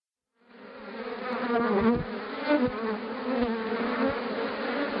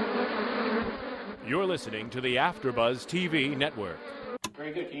You're listening to the AfterBuzz TV network.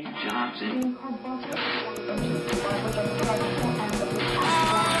 Very good, Keith. Johnson.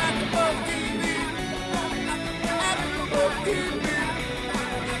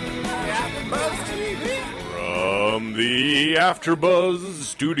 From the AfterBuzz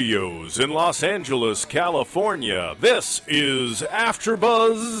Studios in Los Angeles, California, this is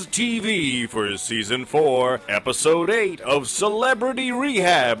AfterBuzz TV for Season 4, Episode 8 of Celebrity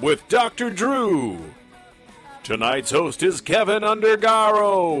Rehab with Dr. Drew. Tonight's host is Kevin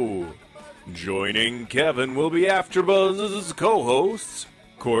Undergaro. Joining Kevin will be AfterBuzz's co-hosts,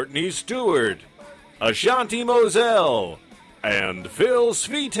 Courtney Stewart, Ashanti Moselle, and Phil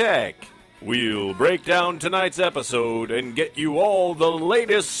Svitek. We'll break down tonight's episode and get you all the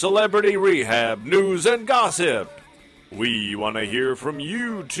latest celebrity rehab news and gossip. We want to hear from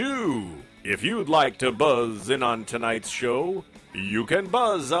you, too. If you'd like to buzz in on tonight's show, you can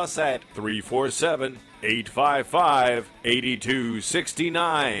buzz us at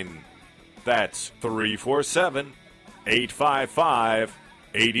 347-855-8269. That's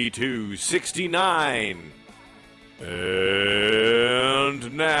 347-855-8269.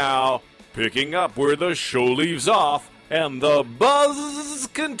 And now, picking up where the show leaves off and the buzz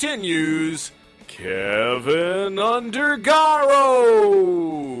continues, Kevin Undergaro.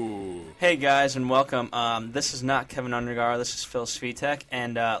 Hey guys, and welcome. This is not Kevin Undergaro, this is Phil Svitek,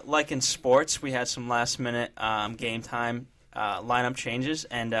 and like in sports, we had some last-minute game time lineup changes,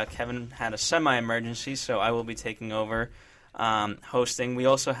 and Kevin had a semi-emergency, so I will be taking over hosting. We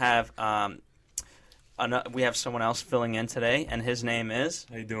also have someone else filling in today, and his name is...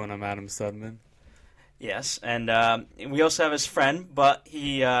 How you doing? I'm Adam Sudman. Yes, and we also have his friend, but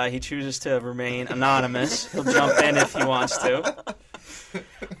he chooses to remain anonymous. He'll jump in if he wants to.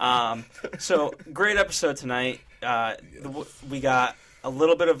 So, great episode tonight. We got a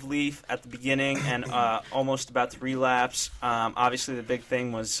little bit of Leaf at the beginning and almost about to relapse. Obviously, the big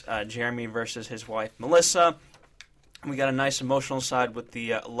thing was Jeremy versus his wife, Melissa. We got a nice emotional side with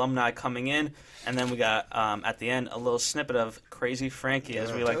the alumni coming in, and then we got, at the end, a little snippet of Crazy Frankie,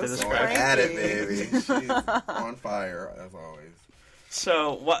 as we like to describe. At it, baby. She's on fire, as always.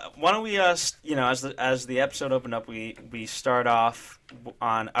 So, why don't we, as the episode opened up, we start off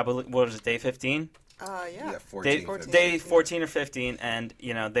on, I believe, what was it, day 15? Yeah, 14. Day 14 or 15, and,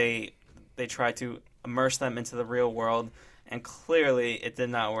 they try to immerse them into the real world. And clearly, it did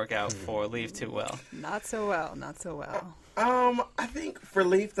not work out for Leaf too well. Not so well. I think for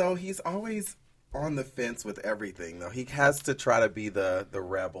Leaf, though, he's always on the fence with everything, though. He has to try to be the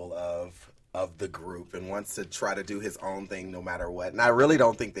rebel of the group and wants to try to do his own thing no matter what. And I really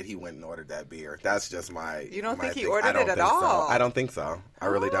don't think that he went and ordered that beer. That's just my... You don't think he thing. ordered it at all? I don't think so. I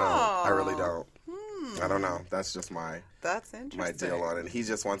really don't. I don't know. That's just That's interesting. my deal on it. He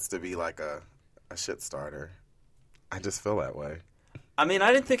just wants to be like a shit starter. I just feel that way. I mean,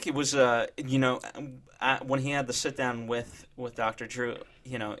 I didn't think it was, when he had the sit-down with Dr. Drew,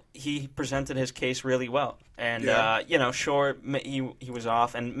 he presented his case really well. And, sure, he was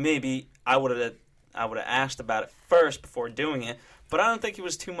off, and maybe I would have asked about it first before doing it, but I don't think he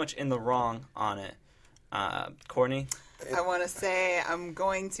was too much in the wrong on it. Courtney? I want to say I'm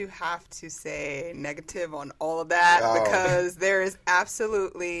going to have to say negative on all of that because there is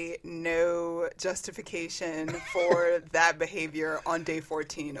absolutely no justification for that behavior on day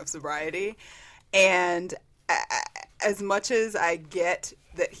 14 of sobriety. And as much as I get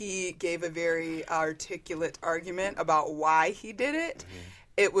that he gave a very articulate argument about why he did it,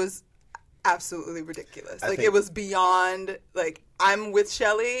 it was absolutely ridiculous. It was beyond, I'm with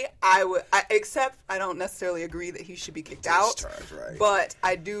Shelley. Except I don't necessarily agree that he should be kicked out. Right. But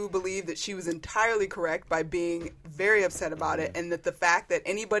I do believe that she was entirely correct by being very upset about it, and that the fact that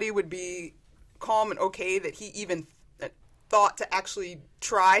anybody would be calm and okay that he even thought to actually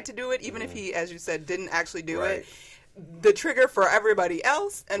try to do it, even if he, as you said, didn't actually do it. The trigger for everybody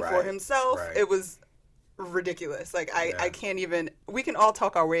else and for himself, it was ridiculous. I can't even... We can all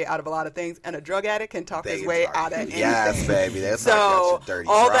talk our way out of a lot of things, and a drug addict can talk his way out of anything. Yes, baby. That's so dirty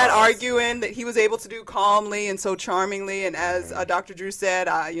all drugs. that arguing that he was able to do calmly and so charmingly, and as Dr. Drew said,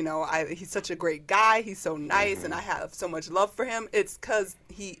 he's such a great guy. He's so nice, and I have so much love for him. It's because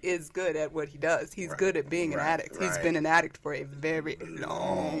he is good at what he does. He's good at being an addict. He's been an addict for a very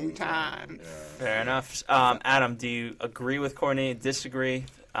long time. Yeah. Fair enough. Adam, do you agree with Courtney? Disagree?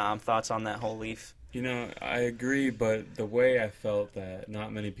 Thoughts on that whole Leaf? I agree, but the way I felt that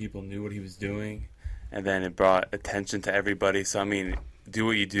not many people knew what he was doing, and then it brought attention to everybody. So, do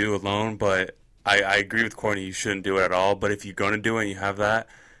what you do alone, but I agree with Courtney, you shouldn't do it at all. But if you're going to do it and you have that,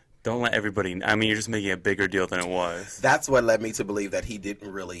 don't let everybody. I mean, you're just making a bigger deal than it was. That's what led me to believe that he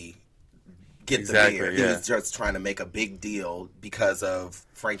didn't really get Exactly, the beer. He yeah. was just trying to make a big deal because of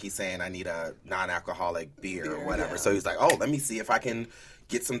Frankie saying, I need a non-alcoholic beer or whatever. Yeah. So he's like, oh, let me see if I can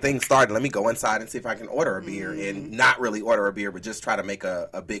get some things started. Let me go inside and see if I can order a beer and not really order a beer, but just try to make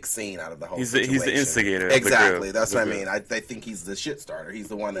a big scene out of the whole situation. He's the instigator. Of the Exactly. group. That's what I mean. I think he's the shit starter. He's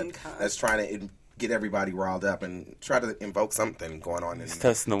the one Okay. that's trying to get everybody riled up and try to invoke something going on. He's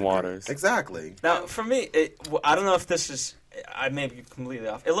testing the waters. Exactly. Now, for me, I don't know if this is. I may be completely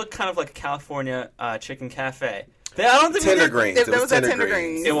off. It looked kind of like a California chicken cafe. I don't think Tender we did- Greens. That was at Tender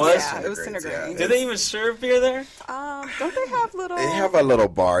Greens. It was? Yeah, it was Tender Tender Greens, Greens. yeah. Do they even serve beer there? Don't they have little? They have a little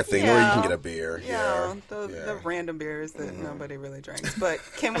bar thing where you Yeah. can get a beer. Yeah, Yeah. the random beers that nobody really drinks. But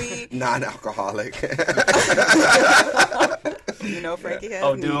can we, Non-alcoholic. Frankie has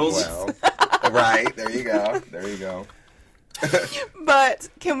Oh, needs. duels. Well, right. There you go. There you go. But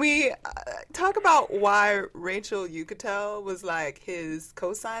can we talk about why Rachel Yucatel was like his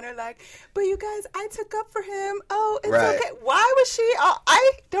co-signer? Like, but you guys, I took up for him. Oh, it's Right. okay. Why was she?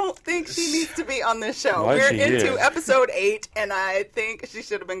 I don't think she needs to be on this show. Why is We're she into here? episode 8, and I think she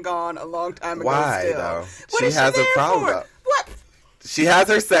should have been gone a long time ago. Why, still. though? What She is has a there problem, for? though. What? She has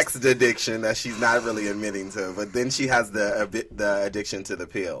her sex addiction that she's not really admitting to, but then she has the addiction to the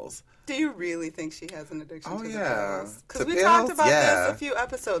pills. Do you really think she has an addiction Oh, to the yeah. pills? Because To we pills? talked about Yeah. this a few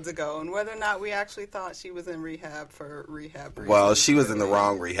episodes ago, and whether or not we actually thought she was in rehab for rehab reasons. Well, she was in the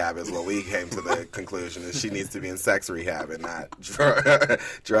wrong rehab is what we came to the conclusion, is she needs to be in sex rehab and not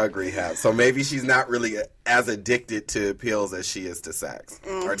drug rehab. So maybe she's not really as addicted to pills as she is to sex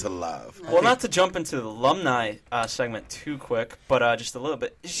or to love. Well, not to jump into the alumni segment too quick, but just a little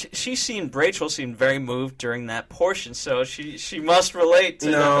bit. Rachel seemed very moved during that portion, so she must relate to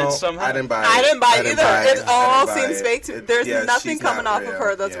them in somehow. I didn't buy it. I didn't buy it didn't either. buy It all I didn't buy seems it. fake to me. There's nothing she's coming not off of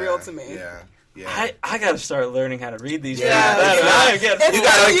her that's Yeah, real to me. Yeah. I gotta start learning how to read these. Yeah, things better. I get It's You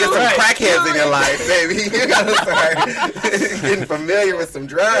gotta get some Right. crackheads in your life, baby. You gotta start getting familiar with some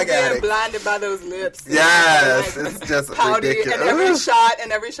drug Being addicts. blinded by those lips. Yes, Like, it's just pouty, ridiculous.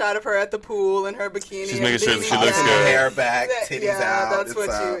 and every shot of her at the pool and her bikini. She's and making sure that beanie she looks down. good. Hair back, titties yeah, out. that's it's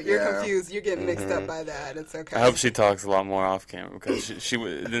what you're yeah. confused. You're getting mixed up by that. It's okay. I hope she talks a lot more off camera because it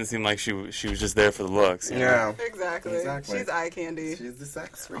didn't seem like she was just there for the looks. You know? Yeah. Exactly. Exactly. She's eye candy. She's the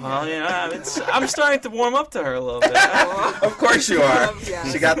sex freak. Well, I'm starting to warm up to her a little bit. Of course you are.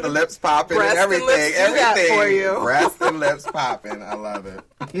 Yeah. She got the lips popping Breast and and everything. lips you got everything. for you. Breast and lips popping. I love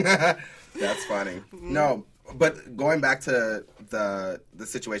it. That's funny. No, but going back to the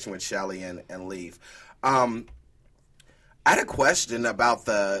situation with Shelly and Leaf, I had a question about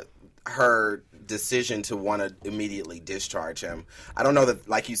her decision to want to immediately discharge him. I don't know that,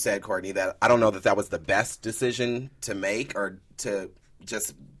 like you said, Courtney, that I don't know that was the best decision to make, or to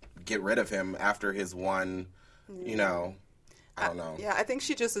just get rid of him after his one, I don't know. Yeah, I think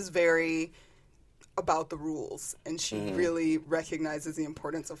she just is very about the rules, and she really recognizes the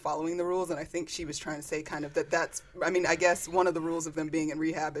importance of following the rules. And I think she was trying to say kind of that's, I guess one of the rules of them being in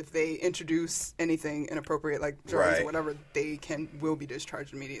rehab, if they introduce anything inappropriate like drugs Right. or whatever, they will be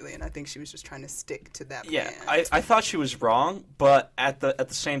discharged immediately. And I think she was just trying to stick to that Yeah, plan. I thought she was wrong, but at the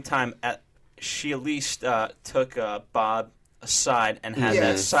same time, she at least took Bob aside and had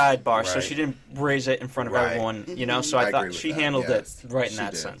that Yes. sidebar, so Right. she didn't raise it in front of Right. everyone. So I I agree thought with she that, handled yes. it right in She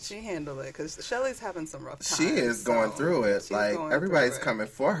that did. sense. She handled it because Shelly's having some rough times. She is going so through it. she's Like, going everybody's through it. coming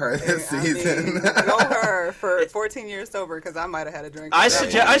for her this I mean, season. go her for 14 years sober, because I might have had a drink. I with that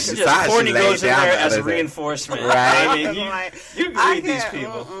suggest Besides, she Courtney laid goes in down there the as a other day. reinforcement. Right. I mean, Like, you I read these can't-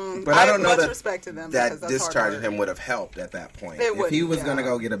 people. But I don't know have much that respect to them that because that's hard discharging work. him would have helped at that point. It If he wouldn't, was going to yeah.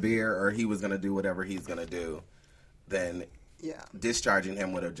 go get a beer or he was going to do whatever he's going to do, then Yeah. discharging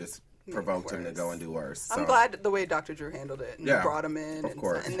him would have just provoked him to worse. go and do worse. I'm So, glad the way Dr. Drew handled it and Yeah, brought him in. of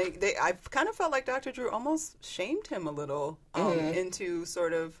course. And I kind of felt like Dr. Drew almost shamed him a little into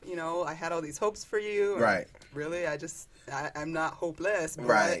sort of, I had all these hopes for you. and Right. Really, I'm not hopeless. But,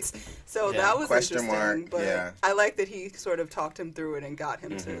 Right. So Yeah. that was Question interesting. mark, But yeah. I like that he sort of talked him through it and got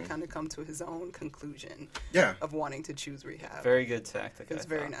him to kind of come to his own conclusion Yeah. of wanting to choose rehab. Very good tactic. It was I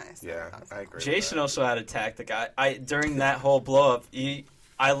very thought. nice. Yeah, I agree. with Jason that. also had a tactic. I during that whole blow up,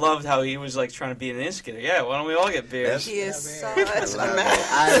 I loved how he was like trying to be an instigator. Yeah, why don't we all get beers? He is such I a love man. it.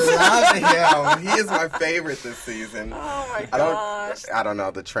 I love him. He is my favorite this season. Oh my I gosh. don't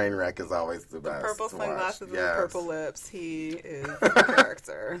know. The train wreck is always the best. Purple to watch. sunglasses and Yes. purple lips. He is a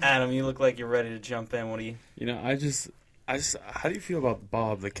character. Adam, you look like you're ready to jump in. What do you? You know, I just, how do you feel about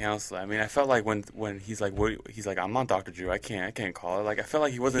Bob, the counselor? I mean, I felt like when he's like, I'm not Dr. Drew. I can't call it. Like, I felt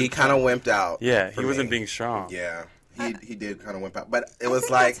like he wasn't. He kind of wimped out. Yeah, for he wasn't me. being strong. Yeah. He did kind of wimp out, but it was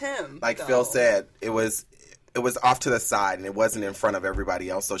think like that's him, like though. Phil said, it was off to the side and it wasn't in front of everybody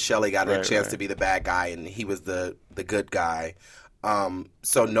else. So Shelley got a chance to be the bad guy and he was the good guy.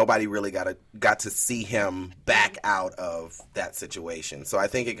 So nobody really got to see him back out of that situation. So I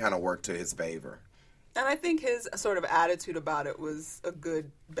think it kind of worked to his favor. And I think his sort of attitude about it was a good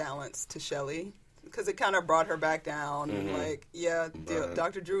balance to Shelley. Because it kind of brought her back down. And like,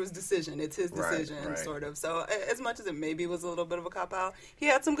 Dr. Drew's decision. It's his decision, sort of. So as much as it maybe was a little bit of a cop-out, he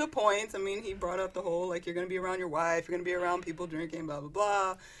had some good points. I mean, he brought up the whole, like, you're going to be around your wife, you're going to be around people drinking, blah, blah,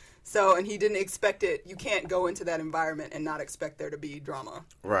 blah. So, and he didn't expect it. You can't go into that environment and not expect there to be drama.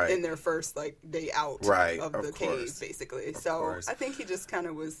 Right. In their first, like, day out of the cave, basically. So I think he just kind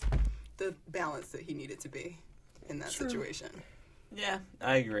of was the balance that he needed to be in that situation. Yeah,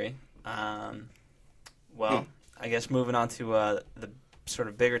 I agree. Well, I guess moving on to the sort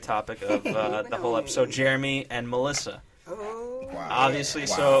of bigger topic of the whole episode, Jeremy and Melissa. Oh, Wow. Obviously,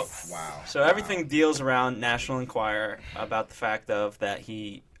 Wow. so everything deals around National Enquirer about the fact of that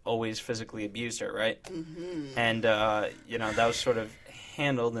he always physically abused her, right? Mm-hmm. And that was sort of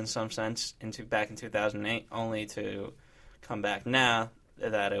handled in some sense back in 2008, only to come back now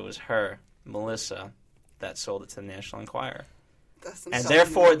that it was her, Melissa, that sold it to the National Enquirer. And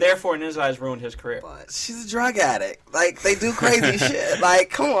therefore, in his eyes, ruined his career. But She's a drug addict. Like, they do crazy shit. Like,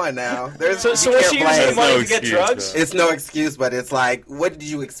 come on now. So was she using the money to get drugs? It's no excuse, but it's like, what did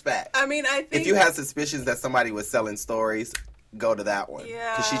you expect? I mean, I think If you had suspicions that somebody was selling stories, go to that one.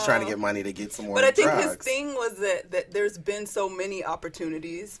 Yeah. Because she's trying to get money to get some more But I think drugs. his thing was that there's been so many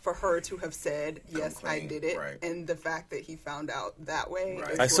opportunities for her to have said, yes, Complain, I did it. right. And the fact that he found out that way.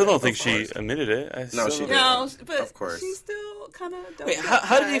 Right. is I still what- don't think she admitted it. No, still she don't- didn't. No, but Of course. she still kind of. Wait,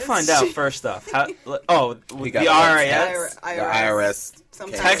 how did he find out, first off? With He the got IRS? The IRS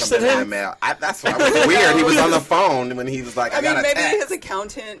Sometimes. came Texted something in him? my mail. That's what was weird. He was on the phone when he was like, I I mean, got a maybe text. his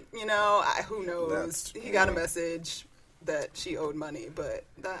accountant, who knows? That's He got a message that she owed money, but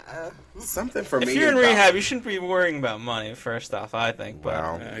that, Something for If me. you're in about- rehab, you shouldn't be worrying about money, first off, I think. But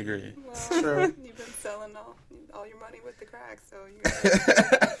Wow. I agree. True. you've been selling all your money with the crack, so you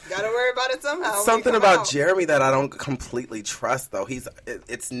gotta worry about it somehow. when you Something come about out. Jeremy that I don't completely trust, though.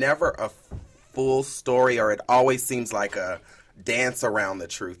 It's never a full story, or it always seems like a dance around the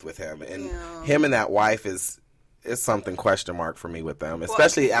truth with him. And Yeah. him and that wife is something question mark for me with them,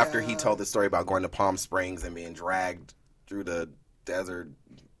 especially after he told the story about going to Palm Springs and being dragged through the desert,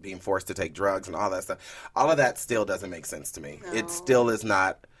 being forced to take drugs and all that stuff. All of that still doesn't make sense to me. No. It still is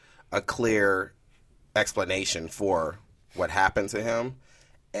not a clear explanation for what happened to him,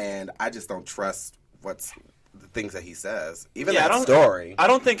 and I just don't trust the things that he says. Even Yeah, that story. I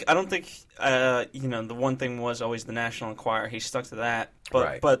don't think the one thing was always the National Enquirer. He stuck to that. But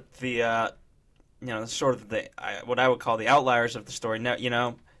Right. but the sort of what I would call the outliers of the story,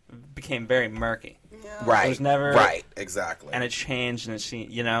 became very murky. Yeah. Right. It was never right. Exactly. and it changed and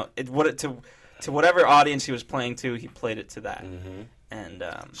to whatever audience he was playing to, he played it to that. Mm-hmm. And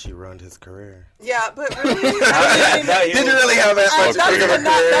She ruined his career. Yeah, but really, Didn't really have that much big of a career.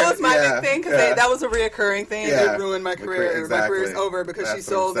 that was my Yeah, big thing because yeah. that was a reoccurring thing. Yeah. It ruined my The career. career, My career's exactly. over because she That's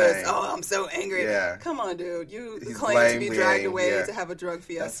what sold I'm this. saying. Oh, I'm so angry. Yeah. Come on, dude. You He's claim to be dragged blaming, away yeah. to have a drug That's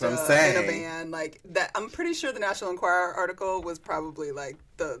fiesta what I'm saying. in a van like that. I'm pretty sure the National Enquirer article was probably like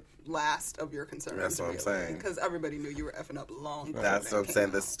the last of your concerns. That's what I'm saying. Because everybody knew you were effing up long before That's that what I'm came saying.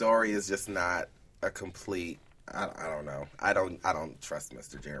 out. The story is just not a complete. I don't know. I don't trust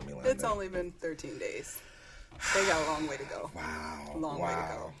Mr. Jeremy London. It's only been 13 days. They got a long way to go. Wow. Long way to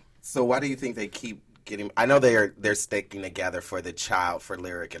go. So why do you think they keep getting? I know they're sticking together for the child, for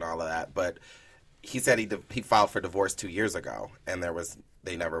Lyric and all of that, but he said he filed for divorce 2 years ago, and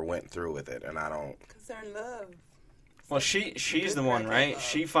they never went through with it, and I don't. Because they're in love. well, she's the one, Good right? record.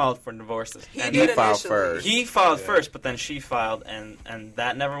 She filed for divorce. He and did filed initially. first. He filed first, but then she filed, and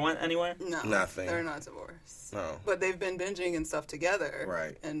that never went anywhere. No, Nothing. They're not divorced. No. But they've been binging and stuff together.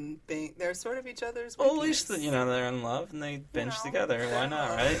 Right. And they're sort of each other's Well, at weakness. least they're in love and they binge know, together. Why they're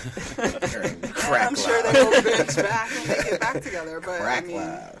not, in right? And Crack I'm sure laugh. they will binge back when they get back together. But Crack I mean,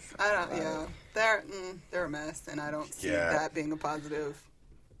 laugh. I don't. Yeah, they're a mess, and I don't see Yeah. that being a positive.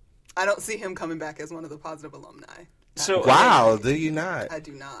 I don't see him coming back as one of the positive alumni. So Wow, do you not? I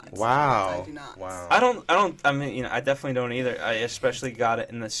do not. Wow. I do not. Wow. I mean, I definitely don't either. I especially got it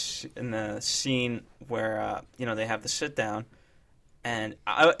in the scene where they have the sit down, and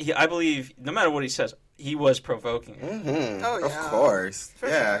I believe no matter what he says, he was provoking it. Mm-hmm. Oh, yeah. Of course. For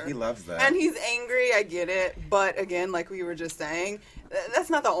yeah, sure. he loves that. And he's angry, I get it. But again, like we were just saying, that's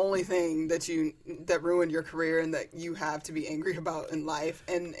not the only thing that ruined your career and that you have to be angry about in life.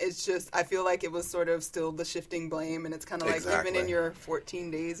 And it's just, I feel like it was sort of still the shifting blame. And it's kind of like even in your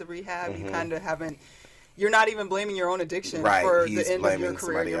 14 days of rehab, you kind of haven't. You're not even blaming your own addiction for the end of your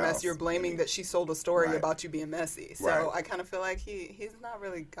career. You're messy. You're blaming that she sold a story about you being messy. So I kind of feel like he's not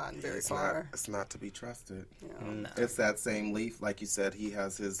really gotten very far. It's not to be trusted. Yeah. No. It's that same Leaf, like you said. He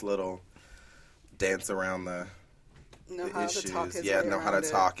has his little dance around the issues. To talk his yeah, way know how to around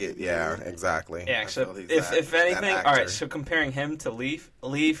talk it. Yeah, exactly. Yeah, I so feel he's if that anything, all actor. right, so comparing him to Leaf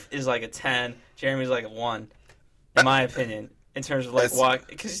is like a 10, Jeremy's like a 1, in my opinion, in terms of like why,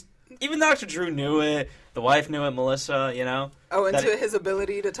 because even Dr. Drew knew it, the wife knew it, Melissa, you know. Oh, and to his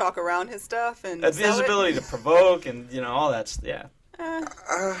ability to talk around his stuff and his ability to provoke and, you know, all that, yeah.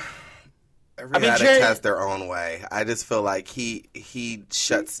 Every addict has their own way. I just feel like he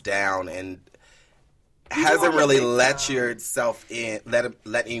shuts down and hasn't really let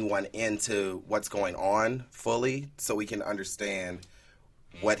anyone into what's going on fully, so we can understand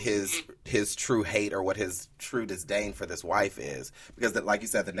what his true hate or what his true disdain for this wife is. Because, like you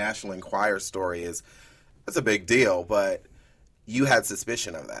said, the National Enquirer story it's a big deal, but you had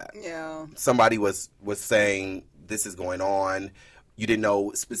suspicion of that. Yeah. Somebody was saying this is going on. You didn't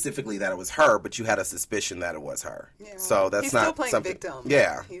know specifically that it was her, but you had a suspicion that it was her. Yeah. So that's he's not still playing something. Victim.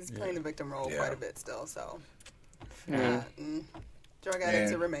 Yeah. He's playing the victim role quite a bit still. So. Drug Yeah.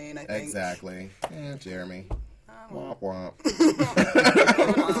 addict to remain, I think. Exactly. Yeah, Jeremy. Womp womp.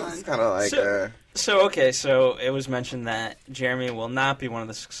 It's It's kind of like. So it was mentioned that Jeremy will not be one of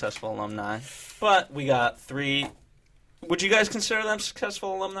the successful alumni, but we got 3. Would you guys consider them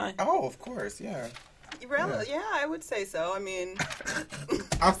successful alumni? Oh, of course, yeah. Yeah, I would say so. I mean,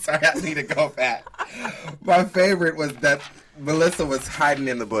 I'm sorry, I need to go back. My favorite was that Melissa was hiding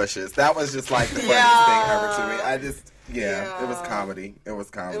in the bushes. That was just like the funniest thing ever to me. It was comedy. It was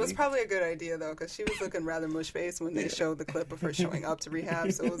comedy. it was probably a good idea though, because she was looking rather mush-faced when they showed the clip of her showing up to rehab.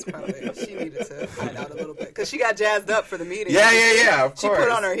 So it was probably she needed to hide out a little bit because she got jazzed up for the meeting. Yeah. Of She course. put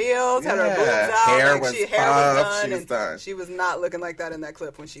on her heels, had her boobs out, hair like was hair was puffed, done, she was and done. she was not looking like that in that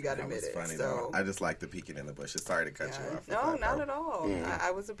clip when she got That was admitted. funny so. though. I just like the peeking in the bushes. Sorry to cut you off. No, not at all.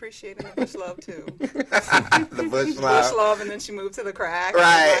 I was appreciating the bush love too. The bush Bush love. love, and then she moved to the crack.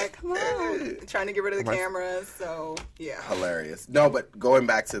 Right. Like, come on, trying to get rid of the cameras. So yeah. Hilarious. No, but going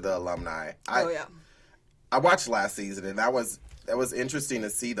back to the alumni, I watched last season, and that was interesting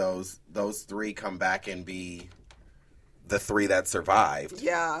to see those 3 come back and be the 3 that survived.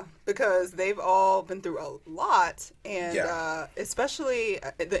 Yeah, because they've all been through a lot, and especially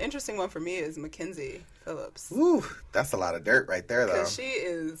the interesting one for me is Mackenzie Phillips. Ooh, that's a lot of dirt right there, though. Because she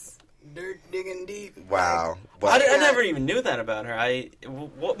is dirt digging deep. Wow. I never even knew that about her.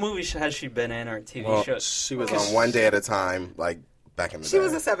 What movies has she been in or TV shows? She was on One Day at a Time, like back in the day. She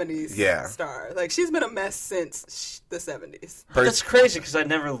was a 70s star. Like, she's been a mess since the 70s. That's crazy because I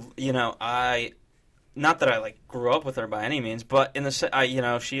never, not that I like grew up with her by any means, but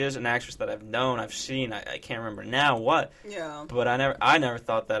she is an actress that I've known, I've seen. I can't remember now what. Yeah. But I never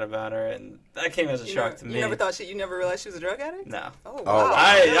thought that about her, and that came as a shock to me. You never realized she was a drug addict? No. Oh wow.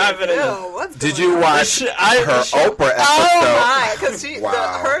 I've been in what's Did going you on? watch her Oprah episode? Oh my! Because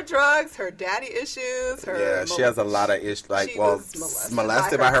Wow. her drugs, her daddy issues, her she has a lot of issues. Like, she was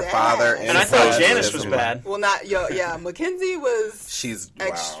molested by her father, And I thought Janice was bad. Well, Mackenzie was. She's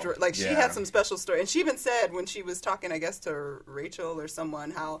extra. wow. Like she had some special story, and she even said when she was talking, I guess, to Rachel or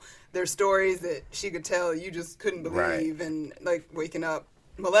someone, how there's stories that she could tell you just couldn't believe, and like waking up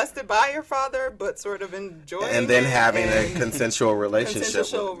molested by your father, but sort of enjoying and then it, having and a consensual relationship.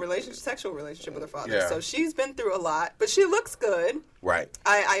 sexual relationship with her father. Yeah. So she's been through a lot, but she looks good. Right.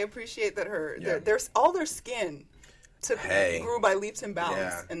 I appreciate that there's all their skin grew by leaps and bounds,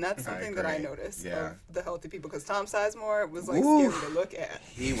 Yeah, and that's something that I noticed of the healthy people. Because Tom Sizemore was like scary to look at.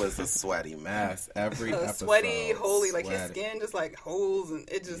 He was a sweaty mess every episode. Sweaty, holy, like his skin just like holes, and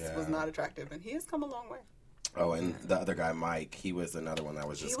it just was not attractive. And he has come a long way. Oh, and the other guy, Mike, he was another one that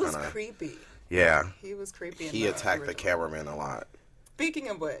was just He was kind of creepy. Yeah, he was creepy. He attacked the cameraman a lot. Speaking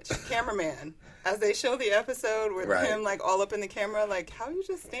of which, cameraman, as they show the episode with him like all up in the camera, like how you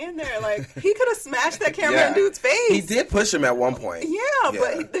just stand there, like he could have smashed that camera in dude's face. He did push him at one point. Yeah.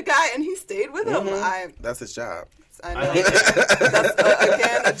 But the guy, and he stayed with him. That's his job. I know. That's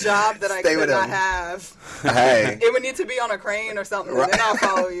again a job that I could not have. Hey, it would need to be on a crane or something, and then I'll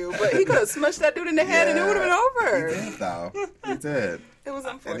follow you. But he could have smushed that dude in the head, and it would have been over. He did, though. He did. It was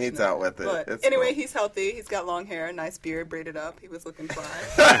unfortunate. And he dealt with it. But it's anyway, cool. He's healthy. He's got long hair, nice beard, braided up. He was looking fly.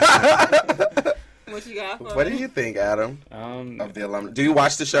 What you got? What do you think, Adam, Um, of the alumni? Do you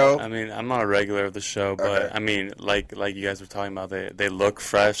watch the show? I mean, I'm not a regular of the show, but Okay. I mean, like you guys were talking about, they look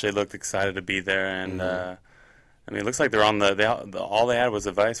fresh. They looked excited to be there, and I mean, it looks like they're on all they had was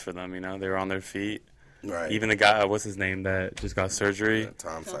advice for them. You know, they were on their feet. Right. Even the guy, what's his name, that just got surgery?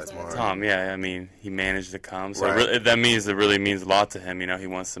 Tom Sizemore. Tom, yeah, I mean, he managed to come, so Right. it really means a lot to him. You know, he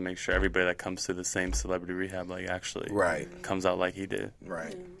wants to make sure everybody that comes to the same celebrity rehab actually Right. comes out like he did.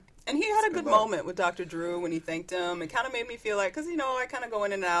 Right. And he had a good luck. moment with Dr. Drew when he thanked him. It kind of made me feel like, because, I kind of go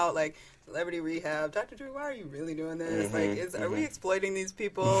in and out, like, celebrity rehab. Dr. Drew, why are you really doing this? Are we exploiting these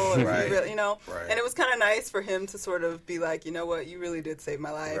people? Or Right. you really, Right. And it was kind of nice for him to sort of be like, you know what, you really did save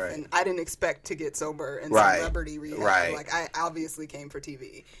my life. Right. And I didn't expect to get sober in Right. celebrity rehab. Right. Like, I obviously came for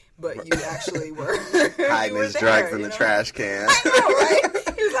TV. But you actually were Hiding you were his there, drugs in you the know? trash can. I know,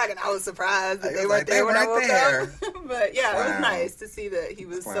 right? He was like, and I was surprised that He they was weren't like, there when I "They weren't woke up. But yeah, it Wow. was nice to see that he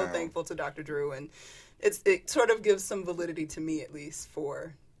was so Wow. thankful to Dr. Drew, and it sort of gives some validity to me, at least,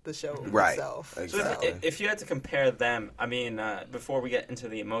 for the show Right. itself. So Exactly. if you had to compare them, I mean, before we get into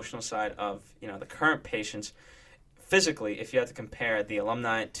the emotional side of the current patients, physically, if you had to compare the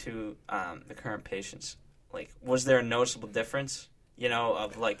alumni to the current patients, like, was there a noticeable difference?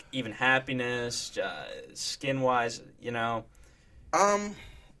 Of like even happiness, skin wise,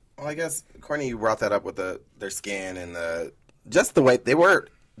 Well, I guess Courtney, you brought that up with their skin and just the way they were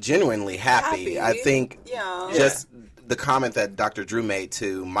genuinely happy. I think Yeah. just the comment that Dr. Drew made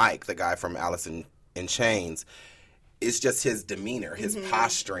to Mike, the guy from Alice in Chains, is just his demeanor, his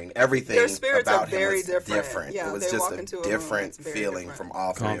posturing, everything Their spirits about are very him was different. Yeah, it was they just walk a into a room, different it's very feeling different. from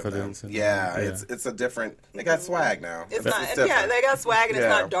all three of Confidence them. and- Yeah, yeah. it's a different. They got swag now. It's This not, is and yeah, different. they got swag and Yeah.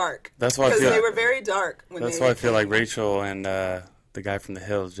 it's not dark. That's why I Because feel. they were very dark when That's they why I feel like came. Rachel and the guy from the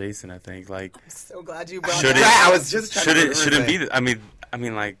Hills, Jason, I think, like So glad you brought Should that I was just trying to shouldn't be. remember I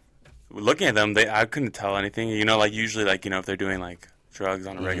mean, like looking at them, I couldn't tell anything. Like usually, like if they're doing like drugs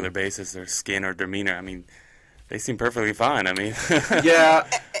on a regular basis, their skin or demeanor. I mean, they seem perfectly fine. I mean, Yeah,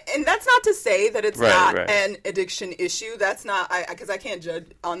 And that's not to say that it's Right, not right. an addiction issue. That's not, because I can't judge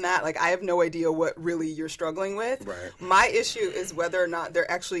on that. Like, I have no idea what really you're struggling with. Right. My issue is whether or not they're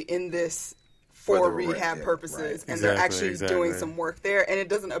actually in this for For the rehab yeah, purposes, right. and they're Exactly, actually doing exactly. some work there, and it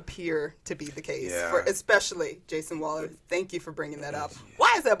doesn't appear to be the case. Yeah. For especially Jason Waller. Thank you for bringing that up.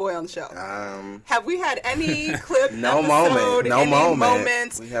 Why is that boy on the show? Um, Have we had any clip, No episode, moment, no any moment.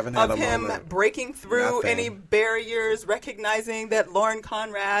 moments We haven't had of a him moment. breaking through Nothing. any barriers, recognizing that Lauren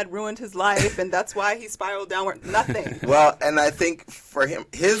Conrad ruined his life, and that's why he spiraled downward? Nothing. well, and I think for him,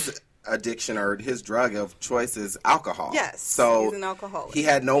 his addiction or his drug of choice is alcohol. Yes, so he's an alcoholic. He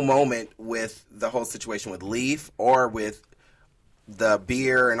had no moment with the whole situation with Leaf or with the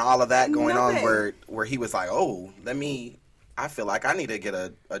beer and all of that going on Nothing. where he was like, oh, I feel like I need to get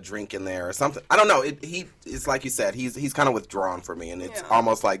a drink in there or something. I don't know. It's like you said, he's kind of withdrawn for me, and it's Yeah.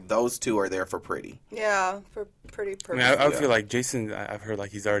 almost like those two are there for pretty. Yeah, for pretty I mean, purposes. I feel like Jason. I've heard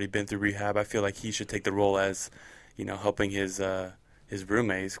like he's already been through rehab. I feel like he should take the role as, helping his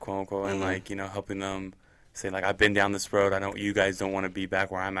roommates, quote unquote, and like helping them say like I've been down this road. You guys don't want to be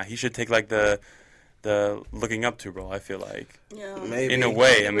back where I'm at. He should take like the looking up to role. I feel like Yeah. Maybe. in a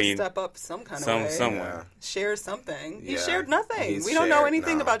way. He I would mean, step up some kind of way. somewhere. Share something. He Yeah. shared nothing. He's We don't know shared-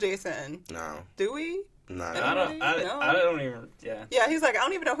 anything no. about Jason. No, Do we? no. I don't even. Yeah. Yeah, he's like, I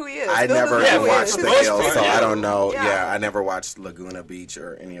don't even know who he is. I Still never doesn't know who he watched is. The most Hills, part, so yeah. I don't know. Yeah. Yeah, I never watched Laguna Beach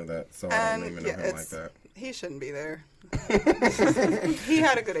or any of that, so I And don't even know yeah, him like that. he shouldn't be there. He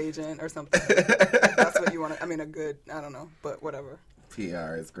had a good agent or something. That's what you want to. I mean, I don't know, but whatever.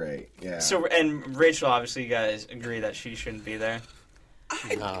 PR is great. Yeah. So and Rachel, obviously, you guys agree that she shouldn't be there.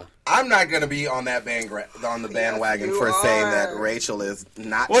 I'm not gonna be on that on the bandwagon you for saying that are. Rachel is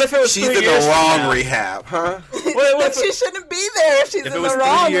not. What if it was she's 3 in years the from wrong now? rehab, huh? But she shouldn't be there if she's If in it was the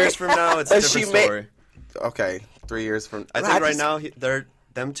wrong. 3 years from now, it's a But different she may- story. Okay, 3 years from. I think right just- now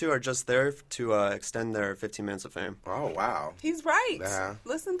them two are just there to extend their 15 minutes of fame. Oh wow. He's right. Yeah.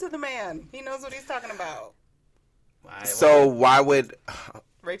 Listen to the man. He knows what he's talking about. So why would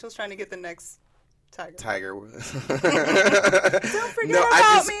Rachel's trying to get the next Tiger. Tiger? Don't forget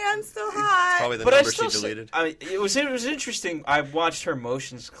about me. I'm still hot. Probably the But I number still, she deleted. I mean, it was interesting. I watched her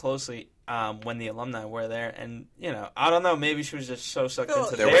motions closely when the alumni were there, and I don't know. Maybe she was just so sucked Phil,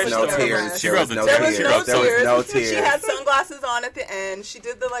 into There their was no story. tears. She There was rubbed no the There was tears. no There was tears. no She tears. had sunglasses on at the end. She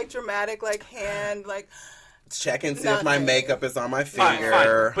did the dramatic hand Check and see if my Nothing. makeup is on my Fine, finger.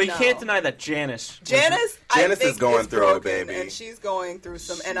 fine. But you No. can't deny that Janice. Janice Janice I think is going through it, broken, baby. and she's going through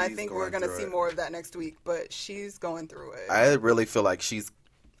some. And I She's think we're going going to through see it. more of that next week. But she's going through it. I really feel like she's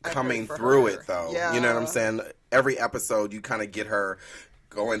I coming pray for through her. it, though. Yeah. You know what I'm saying? Every episode, you kind of get her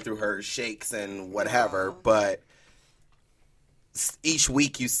going through her shakes and whatever, but each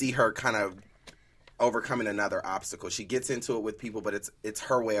week you see her kind of overcoming another obstacle. She gets into it with people, but it's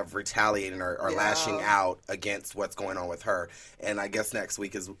her way of retaliating or lashing out against what's going on with her. And I guess next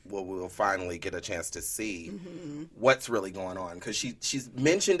week is what we'll finally get a chance to see what's really going on. Because she's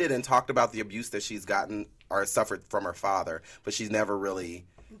mentioned it and talked about the abuse that she's gotten or suffered from her father, but she's never really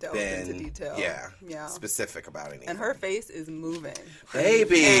delved into detail. Yeah, specific about anything. And her face is moving.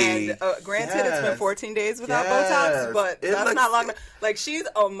 Baby! And granted, it's been 14 days without Botox, but that's not long enough. Like, she's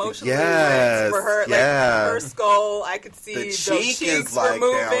emotionally wrecked for her. Like, her skull, I could see the cheeks is were like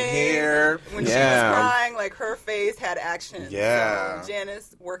moving. down here. When she was crying, like, her face had action. Yeah. So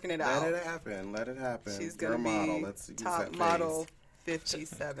Janice working it out. Let it happen. Let it happen. She's going to be model. Let's use top that model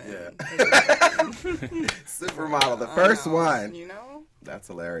 57. Supermodel, the first one. You know? That's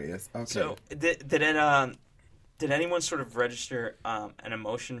hilarious. Okay. So did anyone sort of register an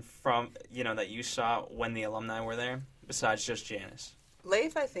emotion from that you saw when the alumni were there, besides just Janice?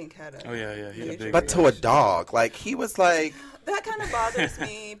 Leif, I think, had a. Oh yeah, he had a big. But to a dog, like he was like. That kind of bothers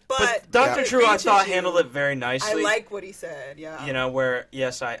me, but Dr. Drew, I thought, handled it very nicely. I like what he said. Yeah. Where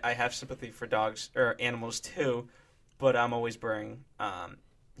yes, I have sympathy for dogs or animals too, but I'm always bring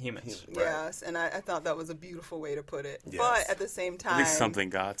humans. Yes, and I thought that was a beautiful way to put it. Yes. But at the same time, at least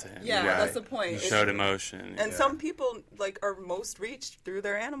something got to him. Yeah, that's the point. He showed emotion. And some people are most reached through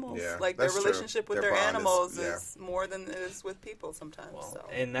their animals. Yeah, like that's their relationship true. with Their their bond animals is is more than it is with people sometimes. Well, so.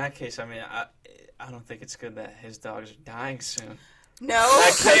 in that case, I mean, I don't think it's good that his dogs are dying soon. No,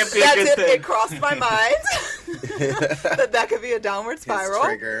 that can't be a good thing. It crossed my mind that could be a downward spiral.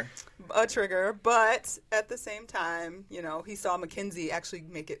 A trigger, but at the same time, he saw Mackenzie actually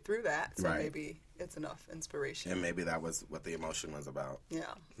make it through that, so maybe it's enough inspiration. And maybe that was what the emotion was about. Yeah.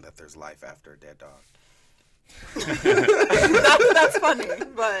 That there's life after a dead dog. That's funny,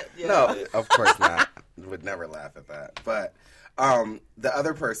 but yeah. No, of course not. Would never laugh at that. But the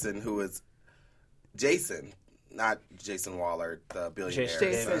other person who was Jason, not Jason Waller, the billionaire.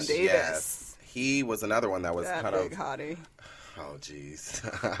 Jason Davis. Yes. He was another one that was that kind big of hottie. Oh, jeez.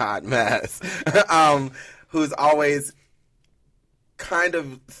 Hot mess. Who's always kind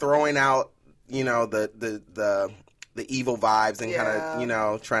of throwing out, the evil vibes and kind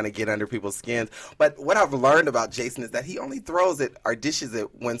of, trying to get under people's skins. But what I've learned about Jason is that he only throws it or dishes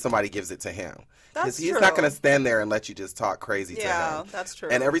it when somebody gives it to him. That's true. He's not going to stand there and let you just talk crazy to him. Yeah, that's true.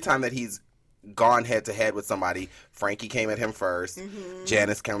 And every time that he's gone head to head with somebody, Frankie came at him first.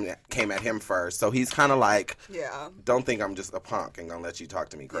 Janice came at him first. So he's kind of like, don't think I'm just a punk and gonna let you talk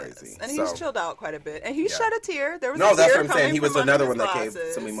to me crazy. Yes. And he's chilled out quite a bit. And he shed a tear. There was no, a that's tear what I'm saying. He was another one that gave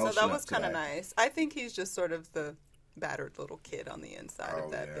glasses, some emotion. So that was kind of nice. I think he's just sort of the battered little kid on the inside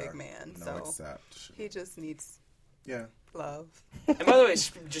of that big man. He just needs love. And by the way,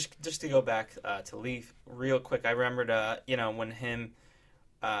 just to go back to Leaf real quick, I remembered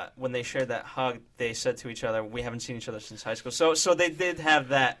when they shared that hug, they said to each other, "We haven't seen each other since high school." So they did have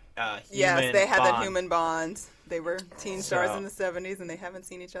that human Yes, they had bond. that human bond. They were teen stars in the 70s, and they haven't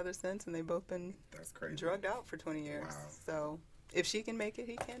seen each other since, and they've both been drugged out for 20 years. Wow. So if she can make it,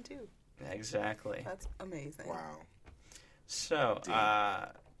 he can too. Exactly. That's amazing. Wow. So,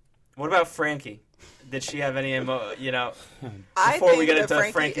 what about Frankie? Did she have any before we get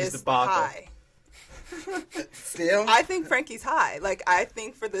into Frankie's debacle? High. Still? I think Frankie's high. Like, I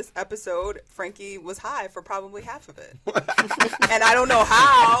think for this episode, Frankie was high for probably half of it. And I don't know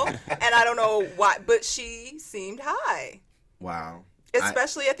how, and I don't know why, but she seemed high. Wow.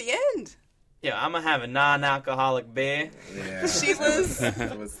 Especially at the end. Yeah, I'm going to have a non-alcoholic beer. Yeah. She was...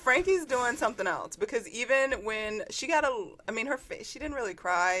 Frankie's doing something else, because even when she got her face, she didn't really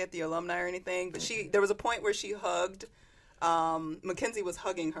cry at the alumni or anything, but there was a point where she hugged, Mackenzie was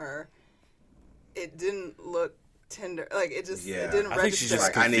hugging her. It didn't look tender. Like, it just it didn't register. I think she's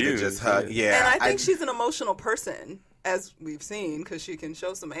just I need to just hug. Yeah. And I think she's an emotional person, as we've seen, because she can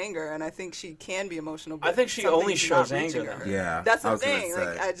show some anger, and I think she can be emotional. But I think she only shows anger, though. Yeah. That's the thing.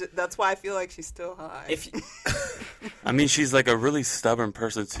 Like, that's why I feel like she's still high. I mean, she's like a really stubborn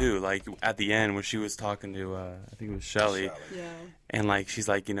person, too. Like, at the end, when she was talking to, I think it was Shelly. Yeah. And, like, she's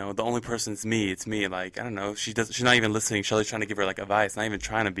like, the only person's me. It's me. Like, I don't know. She's not even listening. Shelly's trying to give her, like, advice, not even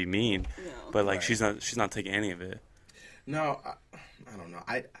trying to be mean. No. But, like, she's not taking any of it. No, I don't know.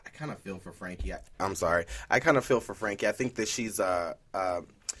 I kind of feel for Frankie. I'm sorry. I kind of feel for Frankie. I think that she's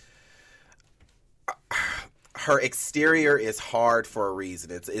her exterior is hard for a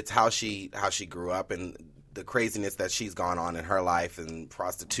reason. It's how she grew up and the craziness that she's gone on in her life and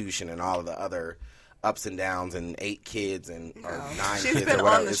prostitution and all of the other ups and downs and 8 kids and or 9 She's kids been or whatever.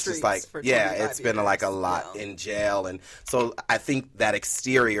 on the It's just streets like, for yeah, 25 it's been years. like a lot Yeah. in jail. And so I think that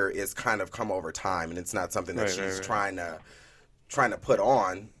exterior is kind of come over time, and it's not something that she's trying to put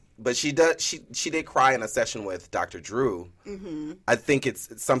on. But she did cry in a session with Dr. Drew. Mm-hmm. I think it's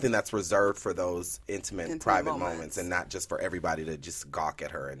something that's reserved for those intimate private moments and not just for everybody to just gawk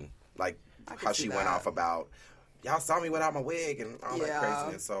at her and like how she went off about, y'all saw me without my wig and all that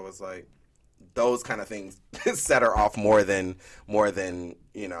craziness. So it's like those kind of things set her off more than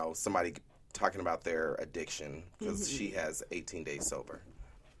you know, somebody talking about their addiction because she has 18 days sober.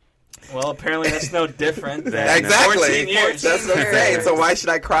 Well, apparently that's no different than Exactly. 14 years. That's what I'm saying. So why should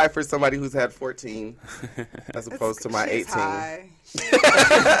I cry for somebody who's had 14 as opposed to my She's 18? High.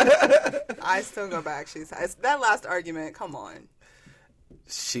 I still go back. She's high. That last argument, come on.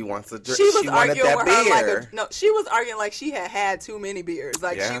 She wants a drink. She was she wanted arguing that with beer. her she was arguing like she had too many beers.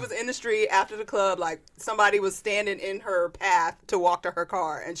 Like she was in the street after the club, like somebody was standing in her path to walk to her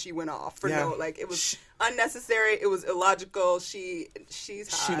car, and she went off for no. Like it was unnecessary. It was illogical. She's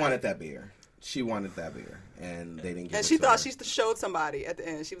high. She wanted that beer. She wanted that beer, and they didn't give it And she to thought her. she showed somebody at the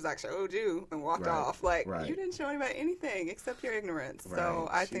end. She was like, showed you, and walked off. Like, you didn't show anybody anything except your ignorance. Right. So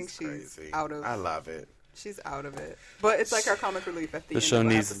I think she's crazy. out of I love it. She's out of it. But it's like our comic relief at the end show of the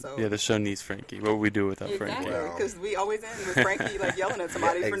needs, episode. the show needs Frankie. What would we do without Exactly, Frankie? because we always end with Frankie like yelling at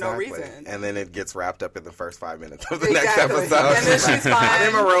somebody for no Exactly. reason. And then it gets wrapped up in the first 5 minutes of the next Exactly. episode. And then she's fine. I'm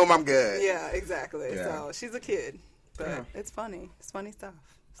in my room, I'm good. Yeah, exactly. Yeah. So she's a kid. But it's funny. It's funny stuff.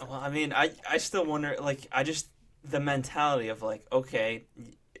 Well, I mean, I still wonder, like, the mentality of, like, okay,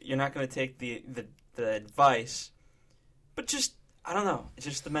 you're not going to take the advice, but just, I don't know, it's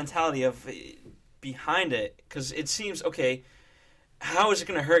just the mentality of behind it, because it seems, okay, how is it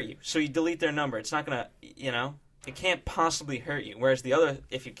going to hurt you? So you delete their number. It's not going to, you know, it can't possibly hurt you. Whereas the other,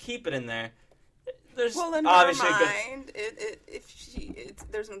 if you keep it in there, there's in obviously her mind,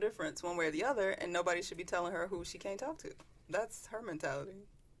 there's no difference one way or the other, and nobody should be telling her who she can't talk to. That's her mentality.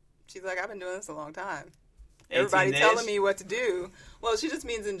 She's like, I've been doing this a long time. Everybody telling me what to do. Well, she just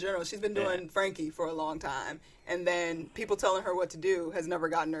means in general. She's been doing Frankie for a long time, and then people telling her what to do has never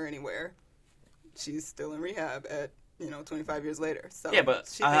gotten her anywhere. She's still in rehab at 25 years later. So yeah, but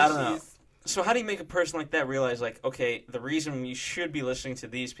she I don't know. So how do you make a person like that realize, like, okay, the reason you should be listening to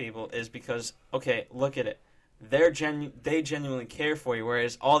these people is because, okay, look at it, they genuinely care for you,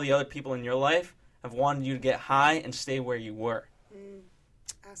 whereas all the other people in your life have wanted you to get high and stay where you were.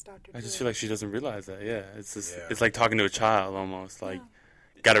 Ask Dr. I just feel like she doesn't realize that. Yeah, it's just it's like talking to a child almost. Like,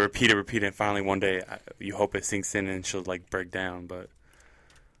 got to repeat it, and finally one day you hope it sinks in and she'll like break down. But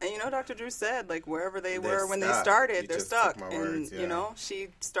and Dr. Drew said, like, wherever they They're were when stuck. they started, You they're just stuck. took my And words, she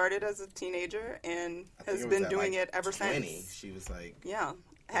started as a teenager and I think has it was been at, doing like, it ever 20. since. She was like, Yeah,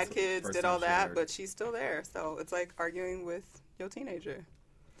 had the kids, first did time all she that, heard. but she's still there. So it's like arguing with your teenager,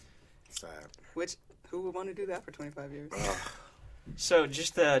 sad. which who would want to do that for 25 years? So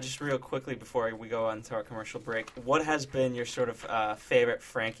just real quickly before we go on to our commercial break, what has been your sort of favorite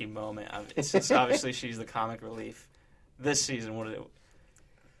Frankie moment? Since obviously she's the comic relief this season.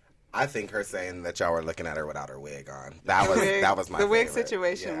 I think her saying that y'all were looking at her without her wig on. That was my the wig favorite.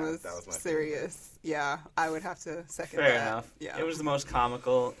 situation Yeah, was that was my serious. Yeah, I would have to second Fair that. enough. Yeah. It was the most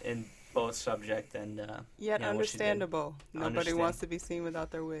comical in both subject and Yet what she did. understandable. Nobody Understand. wants to be seen without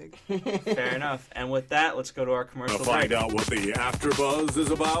their wig. Fair enough. And with that, let's go to our commercial To break. find out what the AfterBuzz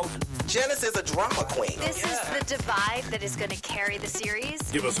is about, Janice is a drama queen. This is the divide that is going to carry the series.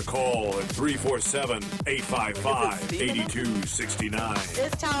 give us a call at 347-855-8269.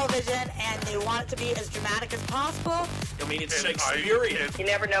 It's television, and they want it to be as dramatic as possible. I mean, it's Shakespearean. You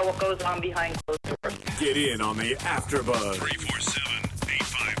never know what goes on behind closed doors. Get in on the AfterBuzz.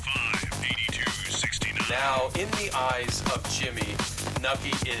 347-855-8269. Now, in the eyes of Jimmy,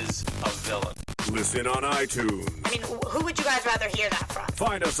 Nucky is a villain. Listen on iTunes. I mean, who would you guys rather hear that from?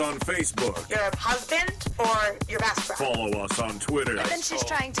 Find us on Facebook. Your husband or your best friend? Follow us on Twitter. But then she's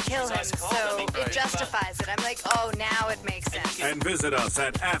trying to kill him, so it justifies it. I'm like, oh, now it makes sense. And visit us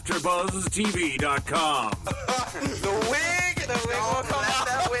at AfterBuzzTV.com. The wig will come off.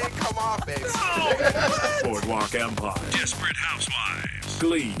 That wig come off, baby. Boardwalk Empire. Desperate Housewives.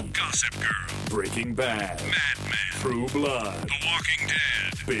 Glee. Gossip Girl. Breaking Bad. Mad Men. True Blood. The Walking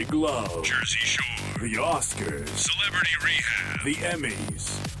Dead. Big Love. Jersey Shore. The Oscars. Celebrity Rehab. The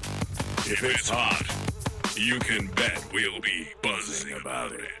Emmys. If it's hot, you can bet we'll be buzzing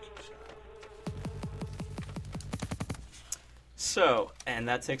about it. So, and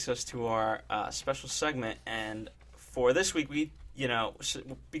that takes us to our special segment. And for this week, we,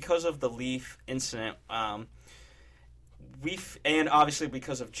 because of the Leaf incident, and obviously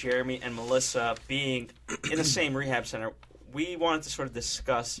because of Jeremy and Melissa being in the same rehab center, we wanted to sort of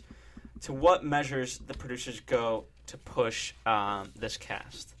discuss to what measures the producers go to push this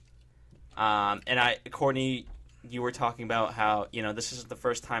cast. And Courtney, you were talking about how, this is the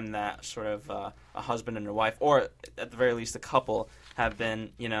first time that sort of a husband and a wife, or at the very least a couple, have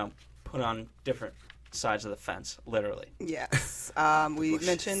been, put on different sides of the fence, literally. Yes. We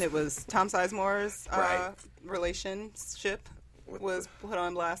mentioned it was Tom Sizemore's relationship was put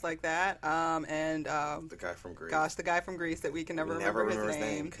on blast like that. And the guy from Greece. Gosh, the guy from Greece that we can never remember his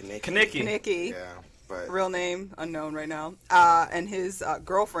name. Kenickie. Yeah. But real name unknown right now. And his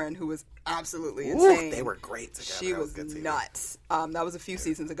girlfriend, who was absolutely insane. They were great together. She was nuts. That was a few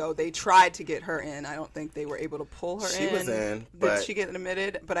seasons ago. They tried to get her in. I don't think they were able to pull her in. She was in, but did she get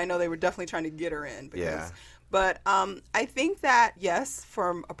admitted? But I know they were definitely trying to get her in. Yeah. But I think that, yes,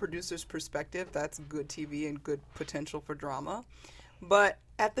 from a producer's perspective, that's good TV and good potential for drama. But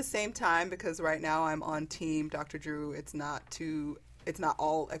at the same time, because right now I'm on team Dr. Drew, it's not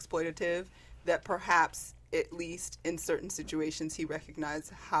all exploitative, that perhaps at least in certain situations he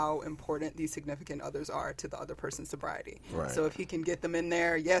recognized how important these significant others are to the other person's sobriety. Right. So if he can get them in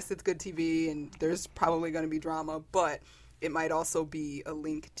there, yes, it's good TV and there's probably going to be drama, but it might also be a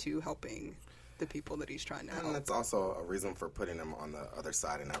link to helping the people that he's trying to help. And that's also a reason for putting them on the other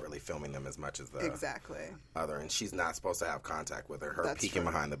side and not really filming them as much as the other. And she's not supposed to have contact with her. Her peeking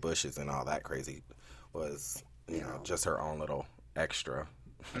behind the bushes and all that crazy was, you know, just her own little extra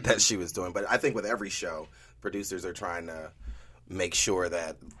that she was doing. But I think with every show, producers are trying to make sure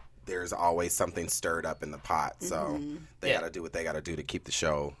that there's always something stirred up in the pot. So they got to do what they got to do to keep the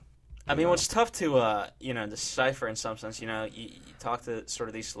show. I mean, what's tough to, decipher in some sense, you talk to sort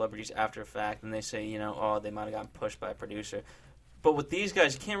of these celebrities after the fact, and they say, they might have gotten pushed by a producer. But with these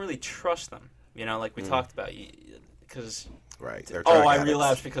guys, you can't really trust them, like we talked about, because... Right. I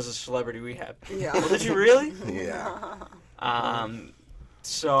relapsed because of Celebrity Rehab. Yeah. Well, did you really? Yeah.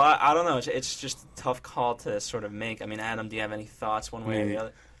 So, I don't know. It's just a tough call to sort of make. I mean, Adam, do you have any thoughts one way or the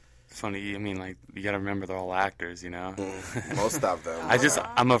other? It's funny. I mean, you got to remember they're all actors, Most of them.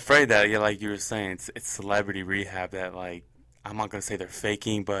 I'm afraid that, like you were saying, it's Celebrity Rehab that, I'm not going to say they're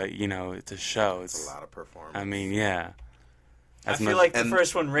faking, but, it's a show. It's a lot of performance. I mean, yeah. I feel like the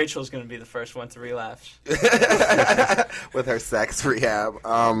first one, Rachel's going to be the first one to relapse. With her sex rehab.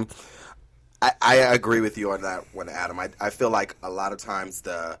 I agree with you on that one, Adam. I feel like a lot of times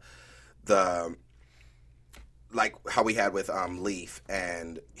the like how we had with Leaf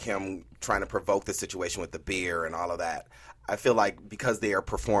and him trying to provoke the situation with the beer and all of that. I feel like because they are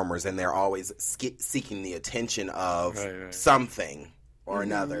performers and they're always seeking the attention of something or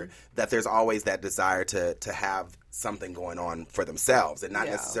another, that there's always that desire to have something going on for themselves and not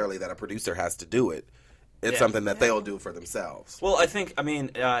necessarily that a producer has to do it. It's something that they'll do for themselves. Well, I think,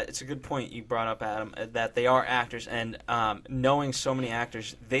 it's a good point you brought up, Adam, that they are actors, and knowing so many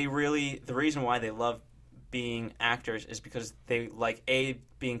actors, the reason why they love being actors is because they like,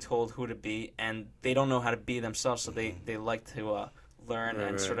 being told who to be, and they don't know how to be themselves, so they like to learn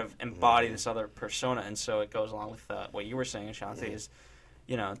and sort of embody this other persona, and so it goes along with what you were saying, Ashanti, is,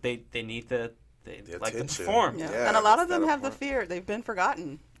 they need the like to perform. Yeah. And a lot of them have the fear. They've been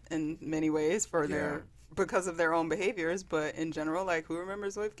forgotten in many ways for because of their own behaviors, but in general, who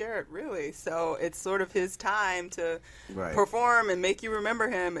remembers Leif Garrett, really? So it's sort of his time to perform and make you remember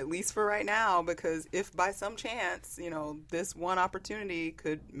him, at least for right now, because if by some chance, this one opportunity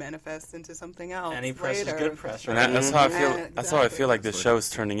could manifest into something else Any press later. is good press, right? And that's how I feel. Exactly. That's how I feel like this show is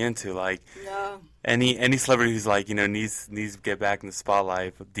turning into. Any celebrity who's needs to get back in the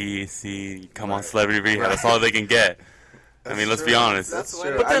spotlight, DEC, come on, Celebrity Rehab. That's all they can get. That's let's be honest. That's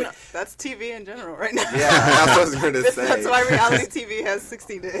that's TV in general right now. Yeah, that's what I was going to say. That's why reality TV has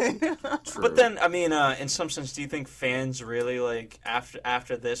succeeded. But then, in some sense, do you think fans really,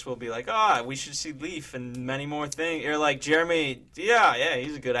 after this will be we should see Leaf and many more things? Or Jeremy, yeah,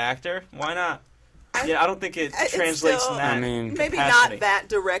 he's a good actor. Why not? I don't think it translates still, in that maybe capacity. not that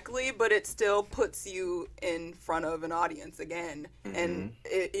directly, but it still puts you in front of an audience again. And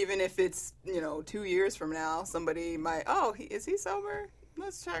even if it's 2 years from now, somebody might, is he sober?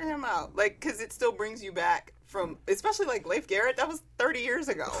 Let's check him out. Because it still brings you back from, especially Leif Garrett. That was 30 years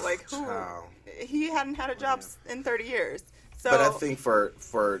ago. He hadn't had a job in 30 years. So, but I think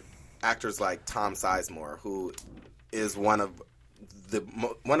for actors like Tom Sizemore, who is one of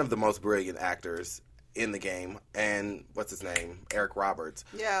the most brilliant actors in the game, and what's his name, Eric Roberts.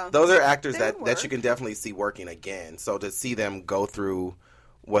 Yeah, those are actors that you can definitely see working again. So to see them go through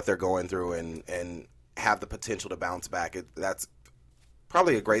what they're going through and have the potential to bounce back, that's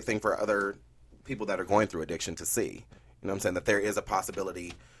probably a great thing for other people that are going through addiction to see. You know what I'm saying? That there is a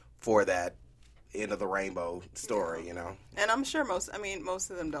possibility for that end of the rainbow story, you know. And I'm sure most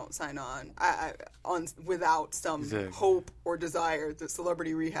of them don't sign on without some hope or desire that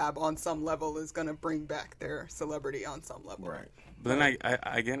celebrity rehab on some level is going to bring back their celebrity on some level. Right. But then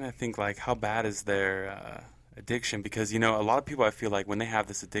I think, like, how bad is their addiction? Because, you know, a lot of people, I feel like when they have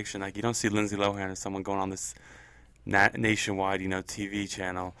this addiction, like, you don't see Lindsay Lohan or someone going on this nationwide, you know, TV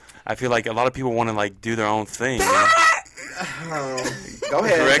channel. I feel like a lot of people want to, like, do their own thing, you know? Go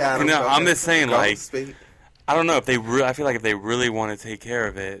ahead. Correct? Adam, No, go I'm ahead. just saying, Go like, speak. I don't know if they. I feel like if they really want to take care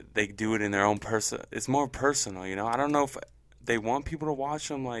of it, they do it in their own person. It's more personal, you know. I don't know if they want people to watch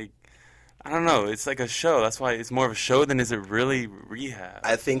them. Like, I don't know. It's like a show. That's why it's more of a show than is it really rehab.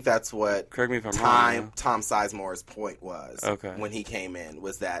 I think that's what Correct me if I'm wrong. You know? Tom Sizemore's point was Okay. when he came in,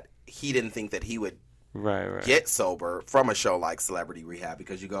 was that he didn't think that he would Right. get sober from a show like Celebrity Rehab,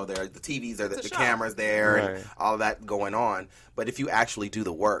 because you go there, the TVs are the show. cameras there, Right. and all of that going on. But if you actually do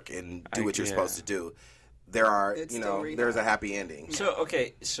the work and do what you're supposed to do, there are, It's you still know, rehab. there's a happy ending.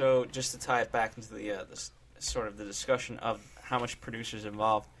 So just to tie it back into the sort of the discussion of how much producers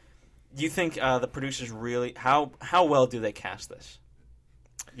involved, do you think the producers really how well do they cast this?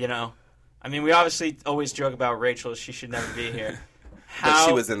 You know, I mean, we obviously always joke about Rachel; she should never be here. But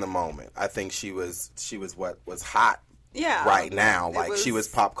she was in the moment. I think she was what was hot right now. Like, she was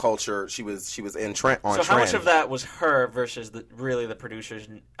pop culture. She was in trend on So trend. how much of that was her versus really the producers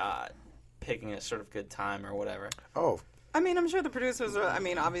picking a sort of good time or whatever? Oh, I mean, I'm sure the producers are. I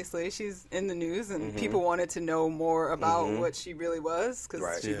mean, obviously, she's in the news, and people wanted to know more about what she really was,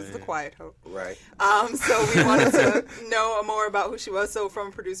 because she was the quiet hope. Right. So we wanted to know more about who she was. So from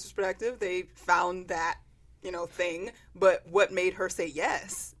a producer's perspective, they found that, you know, thing. But what made her say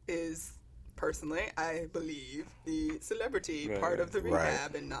yes is, personally, I believe, the celebrity part of the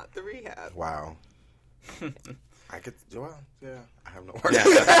rehab and not the rehab. Wow. I could, well, yeah. I have no words. I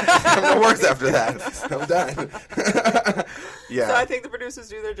have no words after that. I'm done. Yeah. So I think the producers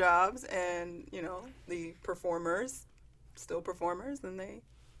do their jobs, and, you know, the performers, still performers, and they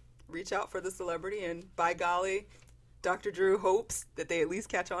reach out for the celebrity, and by golly, Dr. Drew hopes that they at least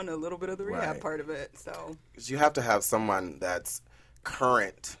catch on to a little bit of the rehab part of it. So 'cause you have to have someone that's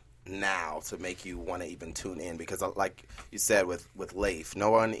current now to make you want to even tune in, because like you said with Leif, no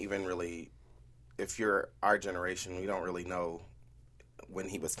one even really, if you're our generation, we don't really know when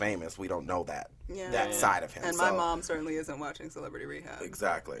he was famous. We don't know that side of him. And my mom certainly isn't watching Celebrity Rehab.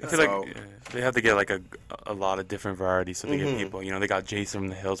 Exactly. I feel like they have to get like a lot of different varieties, so they get people. You know, they got Jason from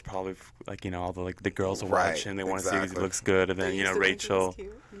the Hills, probably, like, you know, all the girls will watch and they want to see if he looks good, and then, you know, Rachel.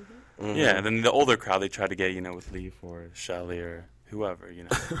 Yeah, and then the older crowd they try to get, you know, with Leif or Shelley or whoever, you know.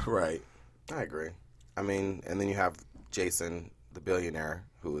 Right. I agree. I mean, and then you have Jason, the billionaire,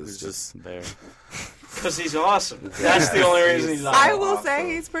 who is just there. Because he's awesome. That's the only reason he's awesome. I will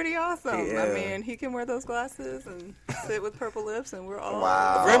say he's pretty awesome. Yeah. I mean, he can wear those glasses and sit with purple lips, and we're all...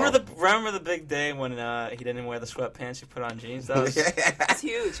 Wow. Remember the big day when he didn't wear the sweatpants, he put on jeans? That was... It's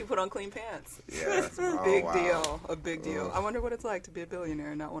huge. He put on clean pants. Yeah. A big deal. I wonder what it's like to be a billionaire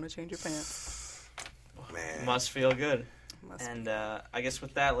and not want to change your pants. Man. Must feel good. And I guess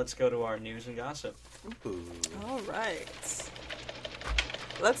with that, let's go to our news and gossip. Ooh. All right.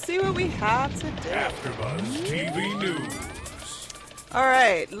 Let's see what we have today. AfterBuzz TV News. All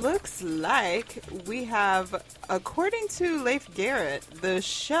right. Looks like we have, according to Leif Garrett, the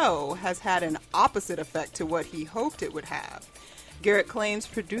show has had an opposite effect to what he hoped it would have. Garrett claims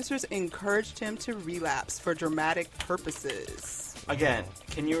producers encouraged him to relapse for dramatic purposes. Again,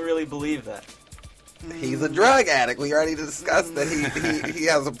 can you really believe that? He's a drug addict. We already discussed that he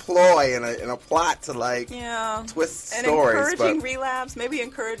has a ploy and a plot to, like, twist and stories. Encouraging relapse, maybe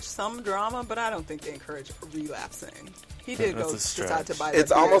encourage some drama, but I don't think they encourage relapsing. He did decide to buy that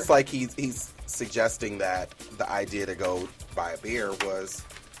It's beer. almost like he's suggesting that the idea to go buy a beer was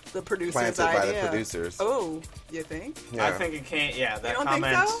the producer's planted idea. by the producers. Oh, you think? Yeah. I think it can't. Yeah, that You don't think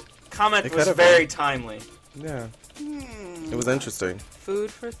so? comment was very timely. Yeah. It was interesting.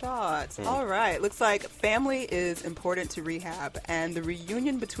 Food for thought. All right. Looks like family is important to rehab, and the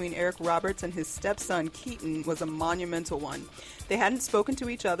reunion between Eric Roberts and his stepson Keaton was a monumental one. They hadn't spoken to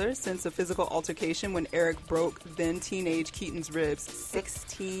each other since a physical altercation when Eric broke then teenage Keaton's ribs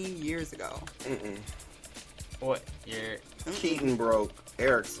 16 years ago. What year? Keaton broke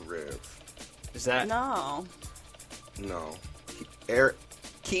Eric's ribs. Is that? No.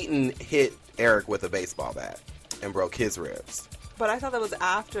 Keaton hit Eric with a baseball bat and broke his ribs. But I thought that was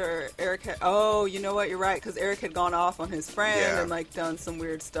after Eric had... Oh, you know what? You're right, because Eric had gone off on his friend and, like, done some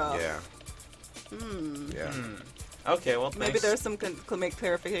weird stuff. Yeah. Yeah. Okay, well, maybe thanks. there's some make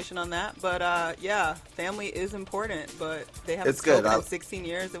clarification on that. But yeah, family is important. But they haven't It's good. spoken in 16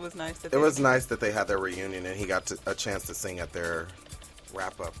 years. It was nice that It was nice that they had their reunion and he got a chance to sing at their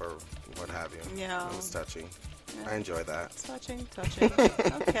wrap up or what have you. Yeah. It was touching. I enjoyed that. Touching.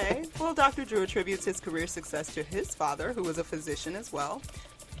 Okay. Well, Dr. Drew attributes his career success to his father, who was a physician as well.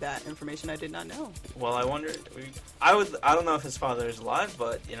 That information I did not know. Well, I wonder. I don't know if his father is alive,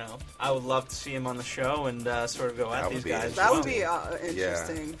 but I would love to see him on the show and sort of go at these guys. That would be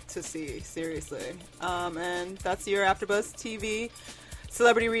interesting to see. Seriously. And that's your AfterBuzz TV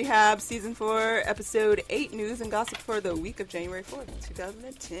Celebrity Rehab Season 4, Episode 8 news and gossip for the week of January 4th,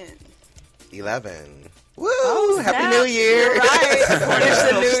 2010. 11. Woo! Oh, Happy New Year! You're right. It's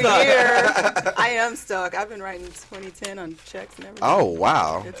the new year. I am stuck. I've been writing 2010 on checks and everything. Oh,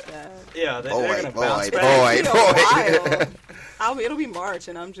 wow. It's bad. Yeah, they're going to bounce back. It'll be March,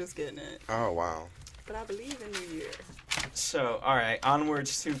 and I'm just getting it. Oh, wow. But I believe in New Year. So, all right,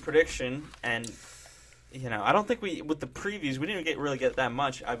 onwards to prediction. And, I don't think with the previews, we didn't really get that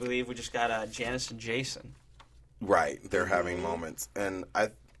much. I believe we just got Janice and Jason. Right. They're having moments. And I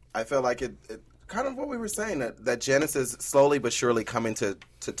feel like it kind of what we were saying, that Janice is slowly but surely coming to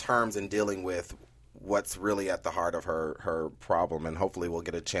terms and dealing with what's really at the heart of her problem, and hopefully we'll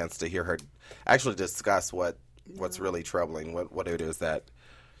get a chance to hear her actually discuss what's really troubling, what it is that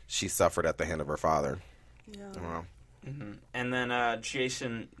she suffered at the hand of her father. Yeah. Mm-hmm. And then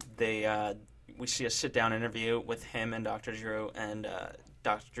Jason, we see a sit-down interview with him and Dr. Drew, and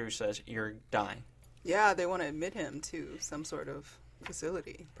Dr. Drew says, "You're dying." Yeah, they want to admit him to some sort of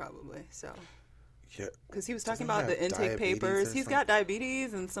facility, probably. So, because he was talking about the intake papers, he's got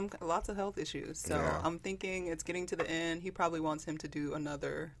diabetes and lots of health issues. So I'm thinking it's getting to the end. He probably wants him to do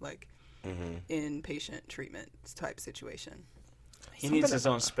another inpatient treatment type situation. He needs his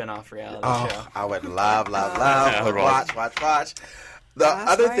own spin-off reality show. I would love. Watch. The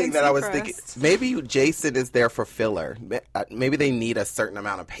other thing that I was thinking, maybe Jason is there for filler. Maybe they need a certain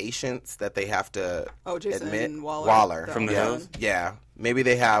amount of patience that they have to admit. Waller. From the Hills? Yeah. Maybe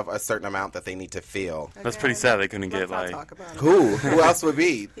they have a certain amount that they need to feel. That's pretty sad they couldn't get, Who else would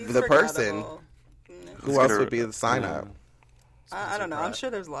be the person? Who else would be the sign-up? I don't know. I'm sure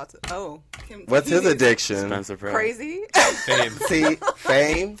there's lots of... What's his addiction? Spencer Pratt. Crazy? Fame. See,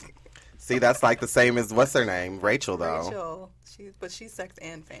 Fame? See, that's like the same as, what's her name? Rachel, though. Rachel. But she's sex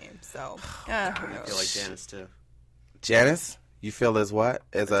and fame, so... I feel like Janice, too. Janice? You feel as what?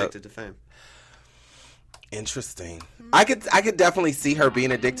 Addicted to fame. Interesting. I could definitely see her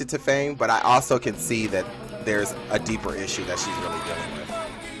being addicted to fame, but I also can see that there's a deeper issue that she's really dealing with.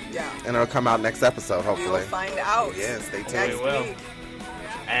 Yeah. And it'll come out next episode, hopefully. We will find out. Yes, stay tuned. Next week.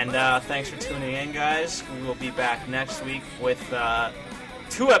 And thanks for tuning in, guys. We will be back next week with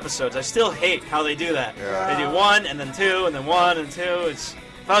 2 episodes. I still hate how they do that. Yeah. They do 1 and then 2 and then 1 and 2.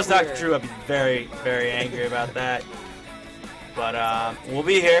 If I was Dr. Drew, I'd be very, very angry about that. But we'll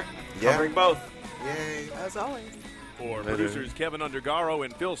be here covering both. Yay. As always. For producers Kevin Undergaro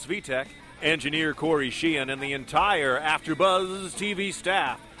and Phil Svitek, engineer Corey Sheehan, and the entire AfterBuzz TV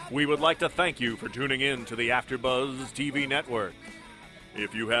staff, we would like to thank you for tuning in to the AfterBuzz TV network.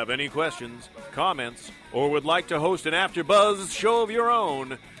 If you have any questions, comments, or would like to host an AfterBuzz show of your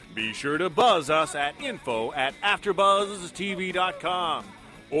own, be sure to buzz us at info@AfterBuzzTV.com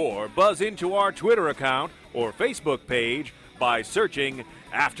or buzz into our Twitter account or Facebook page by searching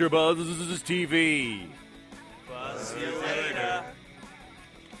AfterBuzz TV. Buzz you later.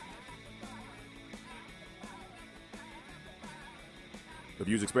 The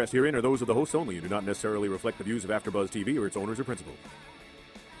views expressed herein are those of the hosts only and do not necessarily reflect the views of AfterBuzz TV or its owners or principals.